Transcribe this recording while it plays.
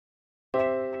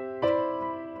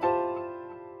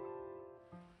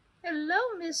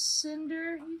Hello, Miss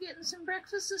Cinder. You getting some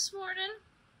breakfast this morning?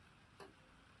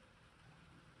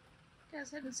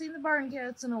 Guys, haven't seen the barn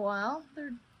cats in a while.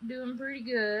 They're doing pretty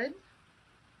good.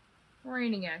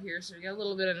 Raining out here, so we got a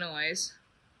little bit of noise.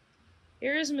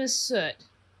 Here is Miss Soot.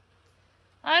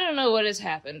 I don't know what has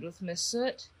happened with Miss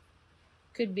Soot.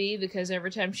 Could be because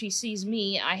every time she sees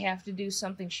me, I have to do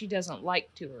something she doesn't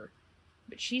like to her.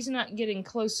 But she's not getting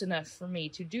close enough for me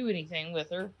to do anything with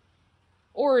her.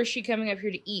 Or is she coming up here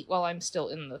to eat while I'm still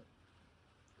in the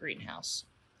greenhouse?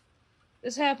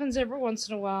 This happens every once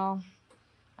in a while.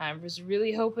 I was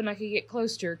really hoping I could get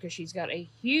close to her because she's got a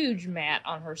huge mat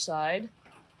on her side.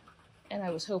 And I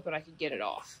was hoping I could get it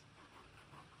off.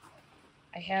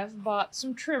 I have bought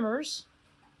some trimmers,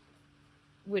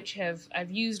 which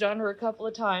I've used on her a couple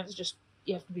of times. Just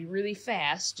you have to be really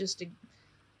fast just to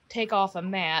take off a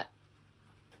mat.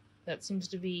 That seems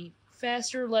to be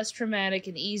faster, less traumatic,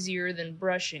 and easier than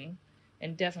brushing,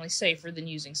 and definitely safer than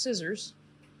using scissors.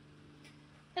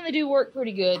 And they do work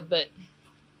pretty good, but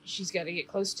she's got to get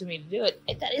close to me to do it.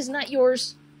 Hey, that is not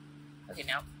yours. Okay,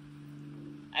 now.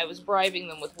 I was bribing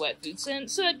them with wet food.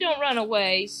 Soot, don't run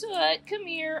away. Soot, come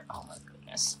here. Oh my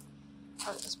goodness.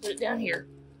 Alright, let's put it down here.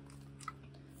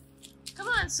 Come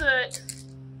on, Soot.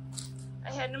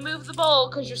 I had to move the bowl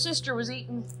because your sister was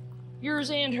eating yours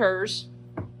and hers.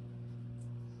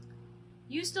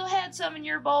 You still had some in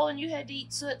your bowl and you had to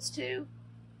eat Soot's too?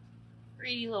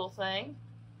 Greedy little thing.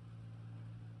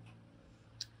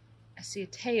 I see a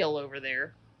tail over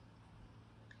there.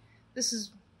 This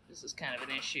is kind of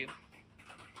an issue.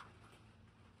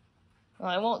 Well,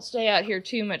 I won't stay out here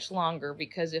too much longer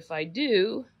because if I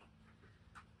do,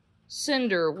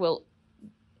 Cinder will...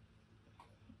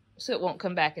 Soot won't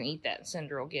come back and eat that, and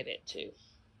Cinder will get it too.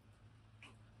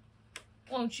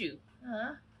 Won't you?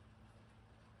 Huh?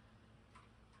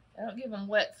 I don't give them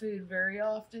wet food very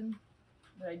often,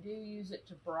 but I do use it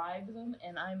to bribe them,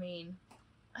 and I mean,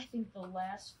 I think the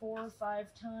last 4 or 5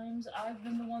 times I've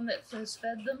been the one that has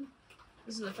fed them.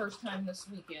 This is the first time this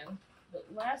weekend, but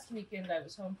last weekend I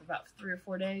was home for about 3 or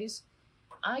 4 days.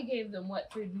 I gave them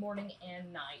wet food morning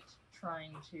and night,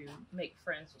 trying to make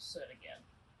friends with Soot again.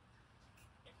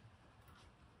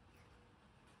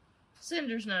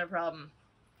 Cinder's not a problem.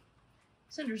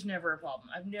 Cinder's never a problem.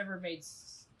 I've never made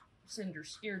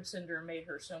scared Cinder and made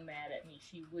her so mad at me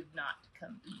she would not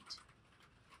come eat.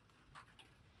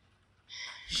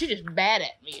 She's just bad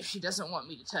at me if she doesn't want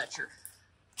me to touch her.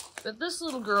 But this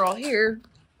little girl here,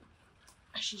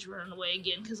 she's running away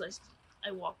again because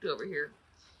I walked over here.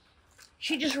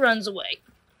 She just runs away.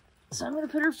 So I'm going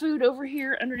to put her food over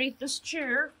here underneath this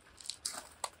chair.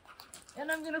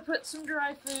 And I'm going to put some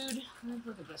dry food.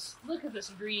 Look at this. Look at this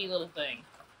greedy little thing.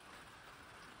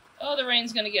 Oh, the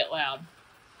rain's going to get loud.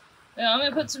 Now, I'm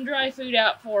going to put some dry food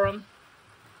out for them.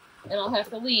 And I'll have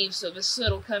to leave so Miss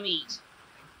Soot will come eat.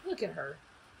 Look at her.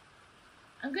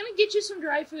 I'm going to get you some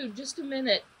dry food. Just a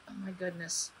minute. Oh my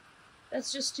goodness.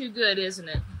 That's just too good, isn't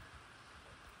it?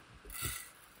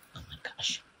 Oh my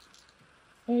gosh.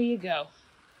 There you go.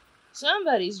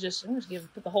 Somebody's just... I'm just going to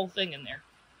put the whole thing in there.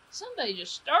 Somebody's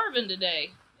just starving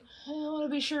today. I want to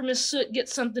be sure Miss Soot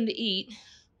gets something to eat.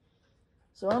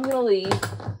 So I'm going to leave.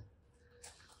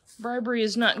 Bribery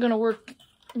is not going to work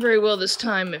very well this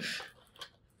time if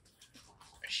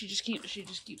she just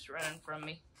keeps running from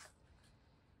me.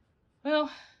 Well,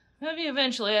 maybe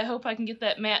eventually. I hope I can get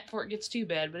that mat before it gets too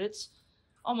bad, but it's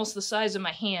almost the size of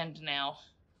my hand now.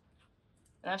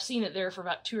 And I've seen it there for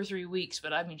about 2 or 3 weeks,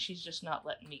 but I mean, she's just not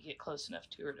letting me get close enough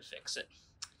to her to fix it.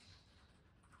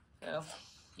 So,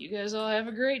 you guys all have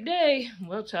a great day.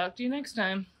 We'll talk to you next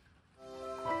time.